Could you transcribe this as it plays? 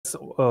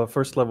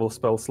first level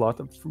spell slot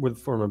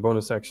for my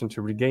bonus action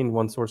to regain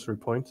 1 sorcery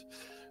point.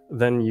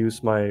 Then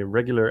use my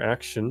regular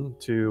action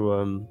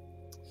to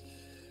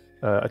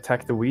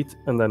attack the wheat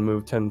and then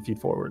move 10 feet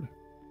forward.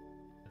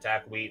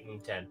 Attack wheat,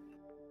 move 10.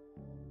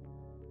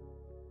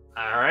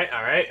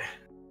 Alright.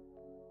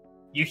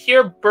 You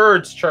hear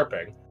birds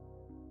chirping.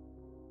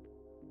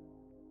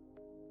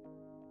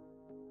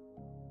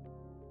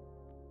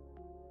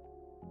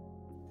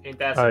 Ain't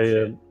that some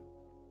shit?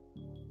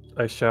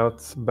 I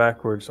shout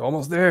backwards,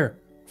 almost there.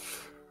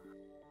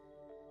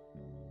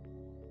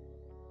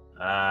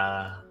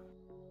 Alright,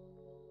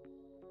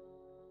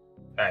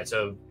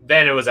 so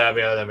then it was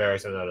Abigail, then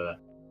Varric, and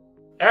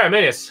Alright,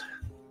 Minius.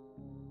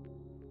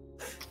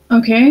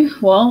 Okay,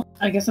 well,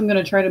 I guess I'm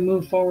gonna try to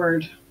move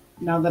forward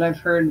now that I've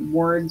heard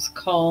Ward's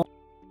call.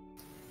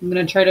 I'm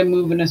gonna try to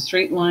move in a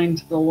straight line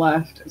to the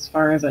left as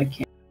far as I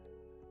can.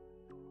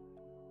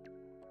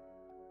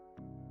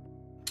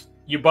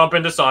 You bump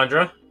into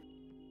Sandra.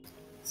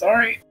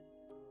 Sorry.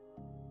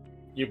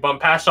 You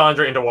bump past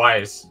Sandra into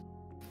Wise.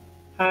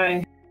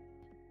 Hi.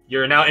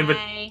 You're now in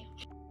Hi.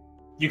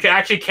 You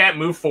can't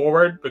move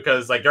forward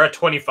because you're at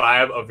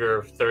 25 of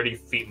your 30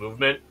 feet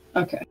movement.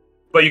 Okay.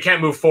 But you can't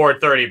move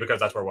forward 30 because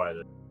that's where Wise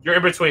is. You're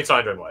in between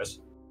Sandra and Wise.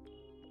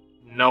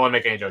 No one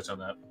make any jokes on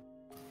that.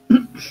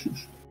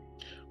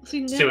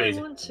 See, now too I easy.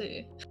 want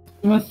to.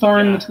 I'm a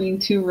thorn between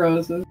 2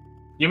 roses.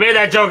 You made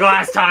that joke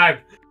last time.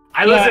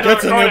 I listened to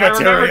the recording.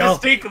 I remember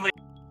distinctly.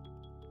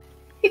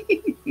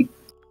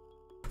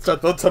 So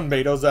throw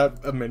tomatoes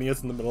at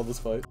Aminius in the middle of this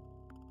fight.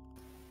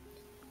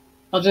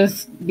 I'll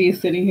just be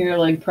sitting here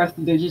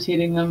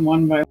prestidigitating them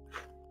one by one.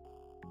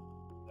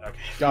 Okay.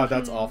 God,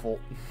 that's awful.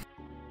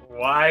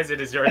 Wise, it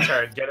is your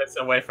turn. Get us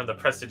away from the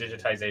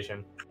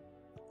prestidigitization.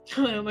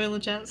 My only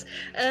chance.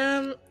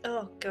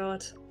 Oh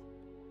god.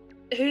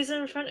 Who's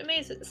in front of me?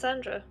 Is it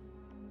Sandra?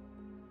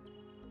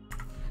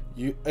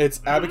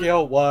 It's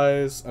Abigail,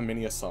 Wise,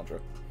 Aminius, Sandra.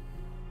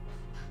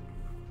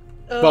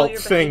 Oh, Well, you're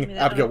thing, behind me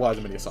then. Abigail, Oh, Wise,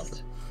 Aminius, Sandra.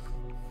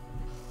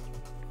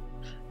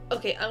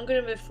 Okay, I'm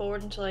gonna move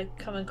forward until I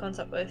come in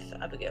contact with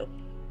Abigail.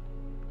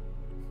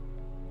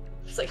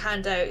 Just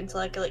hand out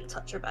until I can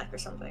touch her back or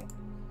something.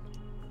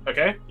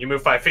 Okay, you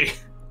move 5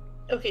 feet.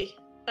 Okay,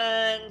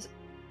 and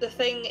the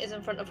thing is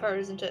in front of her,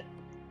 isn't it?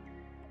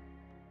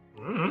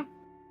 Mm-hmm.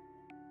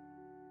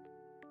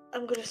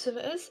 I'm gonna assume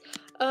it is.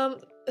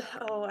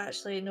 Oh,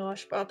 actually, no, I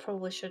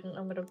probably shouldn't.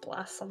 I'm gonna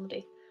blast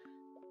somebody.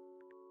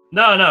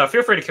 No,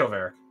 feel free to kill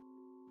Varric.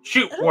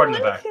 Shoot Ward in the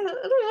back. I don't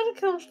want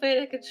to kill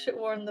Varric. I could shoot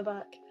Ward in the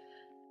back.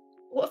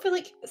 What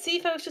if see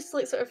if I was just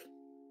sort of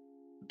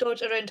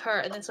dodge around her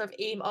and then sort of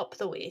aim up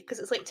the way? Because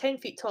it's 10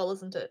 feet tall,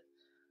 isn't it?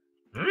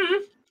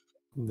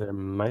 Mm-hmm. There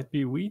might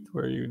be wheat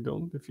where you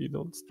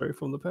don't stray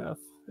from the path.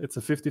 It's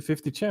a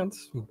 50-50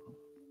 chance.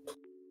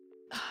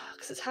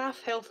 Because it's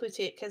half health we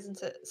take,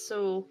 isn't it?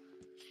 So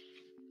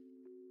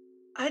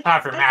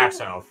Half from half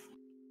health.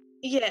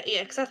 Yeah,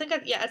 because I think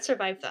I'd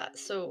survive that.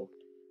 So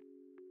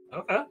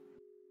okay,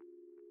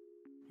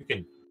 you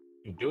can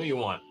do what you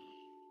want.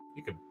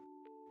 You could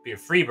be a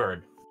free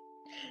bird.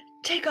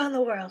 Take on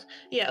the world.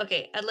 Yeah,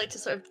 okay. I'd like to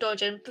sort of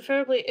dodge in,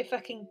 preferably if I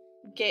can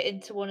get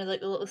into one of the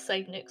little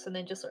side nooks and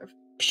then just sort of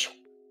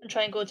and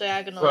try and go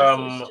diagonally.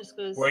 From so it just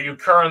goes where you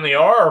currently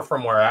are, or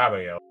from where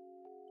Abigail?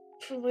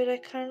 from where I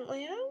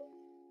currently am.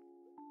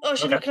 Oh,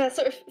 Okay. can I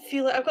sort of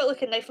feel it? I've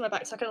got a knife in my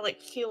back, so I kind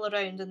of feel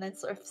around and then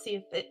sort of see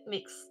if it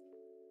makes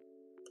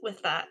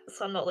with that,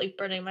 so I'm not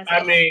burning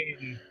myself. I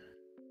mean,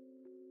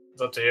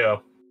 it's up to you.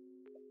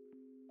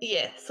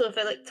 Yeah. So if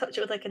I touch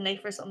it with a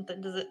knife or something,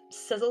 does it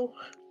sizzle?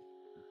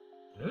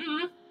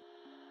 Mm-hmm.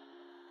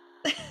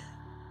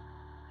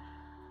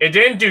 It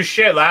didn't do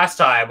shit last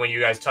time when you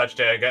guys touched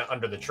it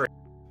under the tree.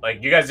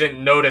 You guys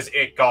didn't notice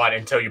it gone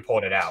until you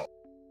pulled it out.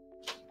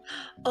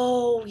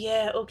 Oh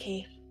yeah.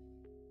 Okay.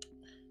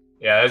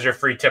 Yeah, that's your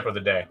free tip of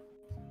the day.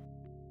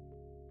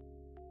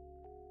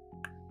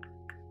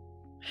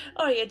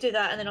 Oh yeah, do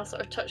that, and then I'll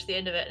sort of touch the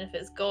end of it, and if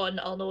it's gone,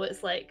 I'll know what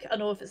it's like. I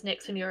know if it's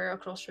next to me or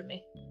across from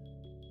me.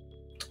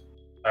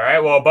 All right.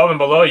 Well, above and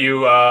below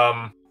you,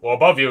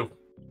 above you,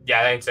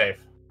 yeah, that ain't safe.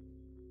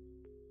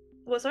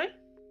 What? Sorry.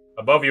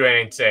 Above you, it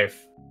ain't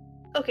safe.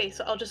 Okay,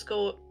 so I'll just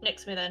go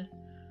next to me then,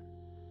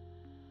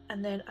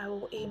 and then I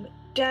will aim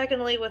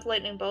diagonally with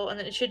lightning bolt, and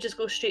then it should just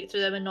go straight through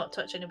them and not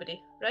touch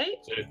anybody, right?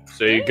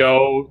 So you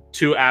go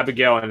to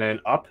Abigail and then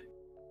up.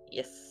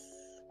 Yes.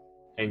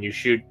 And you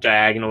shoot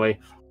diagonally.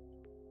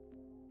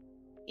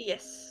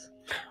 Yes.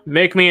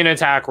 Make me an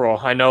attack roll.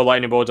 I know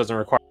lightning bolt doesn't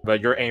require,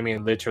 but you're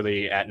aiming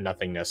literally at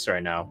nothingness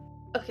right now.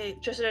 Okay,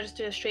 should I just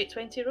do a straight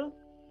 20 roll?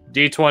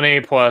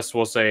 D20 plus,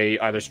 we'll say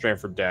either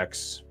strength or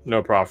dex.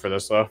 No problem for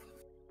this though.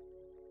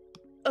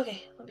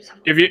 Okay, let me just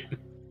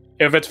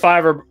If it's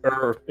 5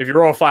 or if you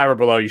roll 5 or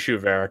below, you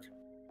shoot Varric.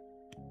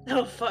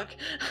 Oh fuck.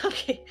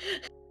 Okay.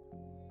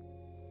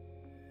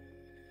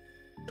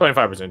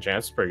 25%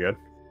 chance, pretty good.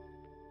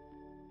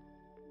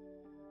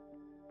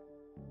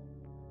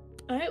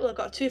 Alright, well I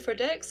got 2 for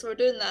dex, so we're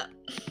doing that.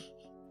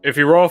 If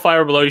you roll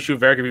 5 or below, you shoot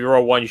Varric. If you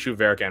roll 1, you shoot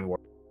Varric and Ward.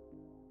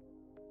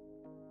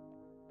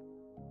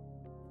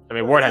 I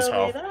mean, Ward has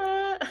Tell me health.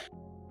 that.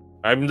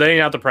 I'm laying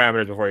out the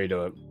parameters before you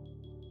do it.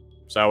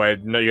 So I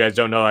know you guys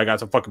don't know I got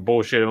some fucking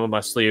bullshit on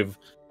my sleeve.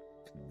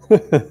 No,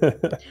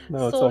 it's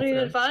all Sorry in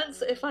fair.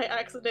 advance if I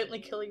accidentally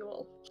kill you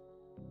all.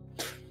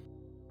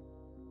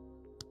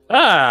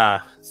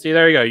 Ah, see,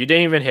 there you go. You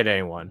didn't even hit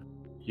anyone.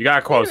 You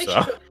got close, Wait,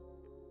 though.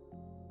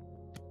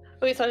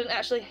 Wait, so I didn't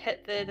actually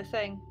hit the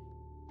thing.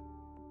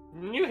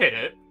 You hit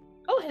it.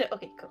 Oh, I hit it.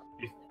 Okay, cool.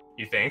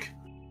 You think?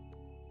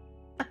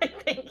 I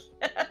think.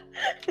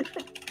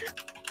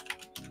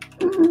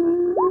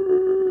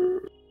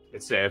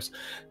 It saves.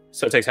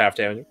 So it takes half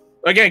damage.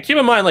 Again, keep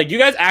in mind, like, you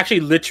guys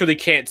actually literally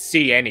can't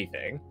see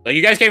anything. Like,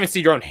 you guys can't even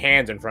see your own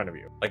hands in front of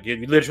you. Like,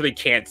 you literally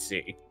can't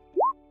see.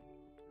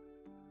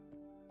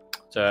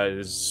 So it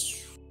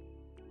is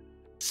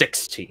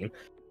 16.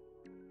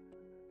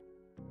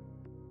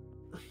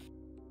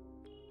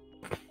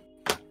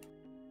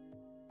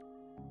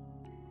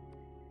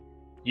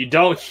 You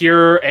don't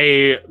hear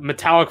a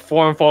metallic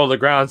form fall to the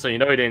ground, so you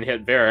know you didn't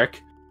hit Varric.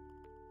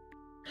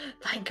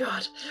 Thank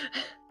God.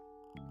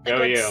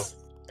 Go you.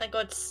 Thank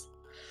God.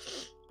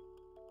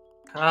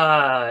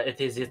 Ah, it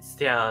is its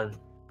turn.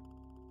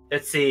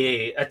 Let's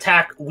see.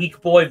 Attack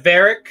weak boy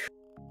Varric.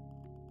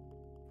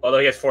 Although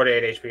he has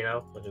 48 HP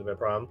now, which is a bit of a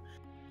problem.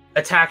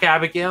 Attack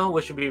Abigail,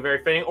 which would be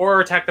very fitting,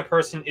 or attack the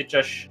person that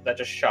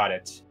just shot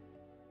it.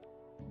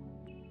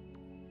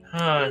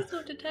 Please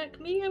don't attack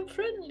me. I'm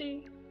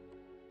friendly.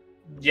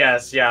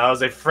 Yes, yeah, that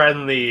was a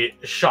friendly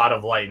shot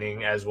of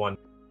lightning as one.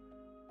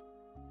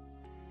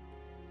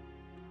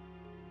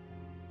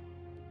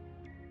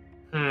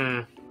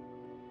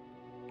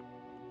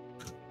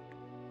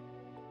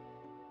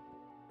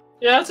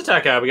 Yeah, let's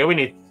attack Abigail. We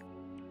need...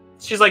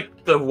 She's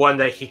like the one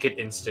that he could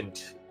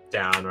instant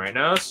down right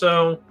now,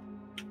 so...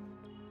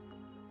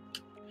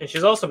 And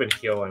she's also been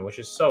healing, which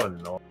is so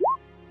annoying.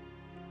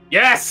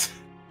 Yes!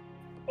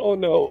 Oh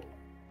no.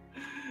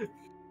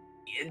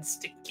 The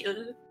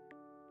insta-kill.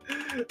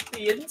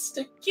 The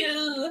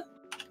insta-kill.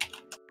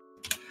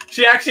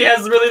 She actually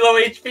has really low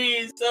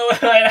HP, so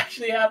it might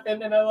actually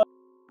happen, and I love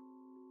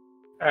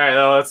it. Alright,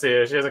 now let's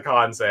see. She has a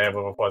con save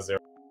of a +0.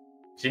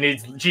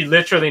 She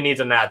literally needs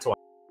a nat 20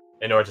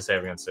 in order to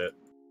save against it.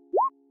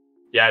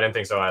 Yeah, I didn't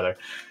think so either.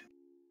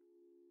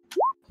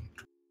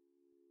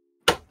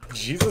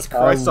 Jesus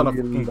Christ on a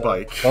fucking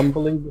bike.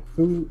 Bumbling the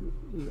food.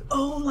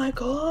 Oh my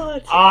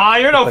God. Ah,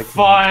 you're no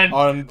fun.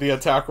 On the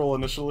attack roll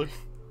initially.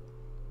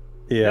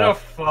 You're no Yeah.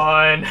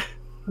 fun.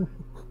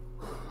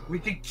 We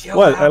could kill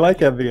What? I Abigail.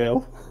 like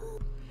Abigail.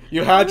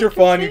 You had your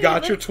fun, you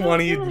got your Let's go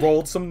 20, for it.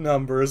 rolled some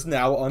numbers,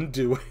 now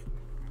undo it.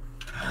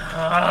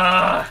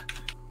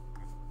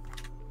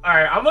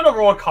 Alright, I'm gonna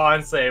roll a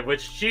con save,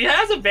 which she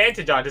has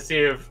advantage on to see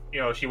if,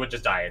 she would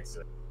just die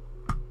instantly.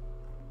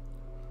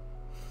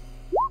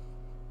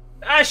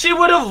 She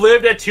would have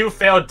lived at 2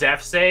 failed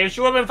death saves.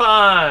 She would have been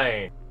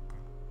fine.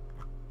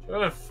 She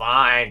would have been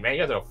fine, man.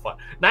 You guys are fun.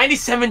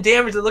 97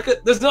 damage. Look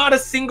at, there's not a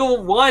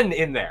single one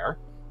in there.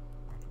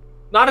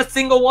 Not a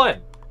single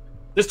one.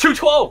 There's 2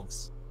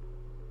 12s.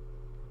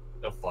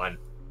 No fun.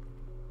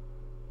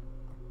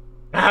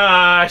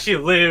 She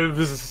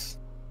lives.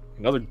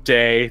 Another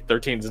day.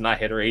 13 does not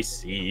hit her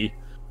AC.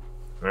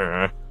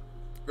 The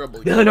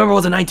other number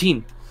was a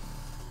 19.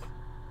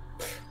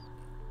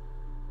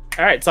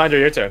 Alright, Sandra,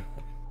 your turn.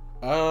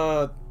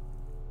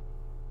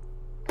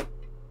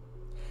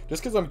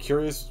 Just because I'm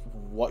curious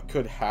what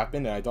could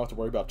happen and I don't have to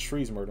worry about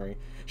trees murdering,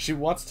 she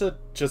wants to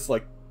just,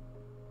 like...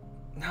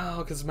 No,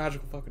 because it's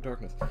magical fucking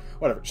darkness.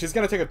 Whatever. She's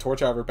gonna take a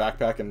torch out of her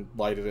backpack and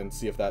light it and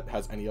see if that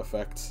has any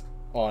effect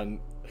on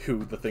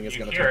who the thing is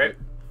gonna target.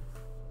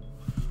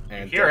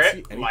 And You hear don't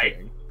it. see Light.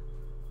 anything.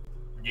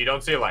 You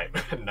don't see light.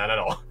 None at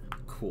all.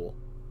 Cool.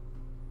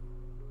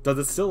 Does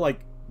it still,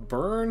 like,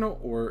 burn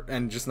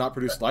and just not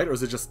produce light, or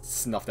is it just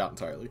snuffed out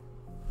entirely?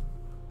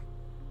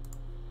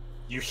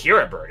 You hear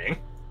it burning.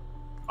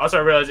 Also,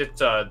 I realize it's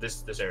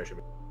this area should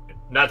be.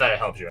 Not that it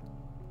helps you.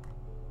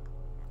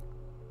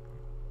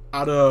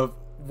 Out of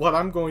what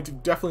I'm going to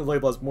definitely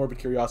label as morbid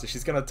curiosity,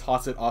 she's gonna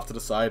toss it off to the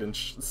side and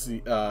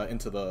see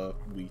into the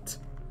wheat.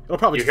 It'll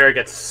probably You hear it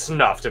get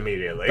snuffed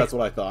immediately. That's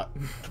what I thought.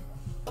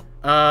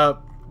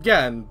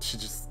 Yeah, and she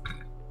just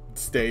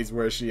stays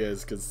where she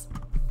is because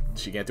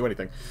she can't do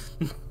anything.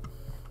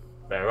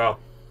 Very well.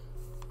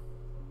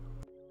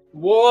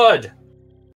 Wood.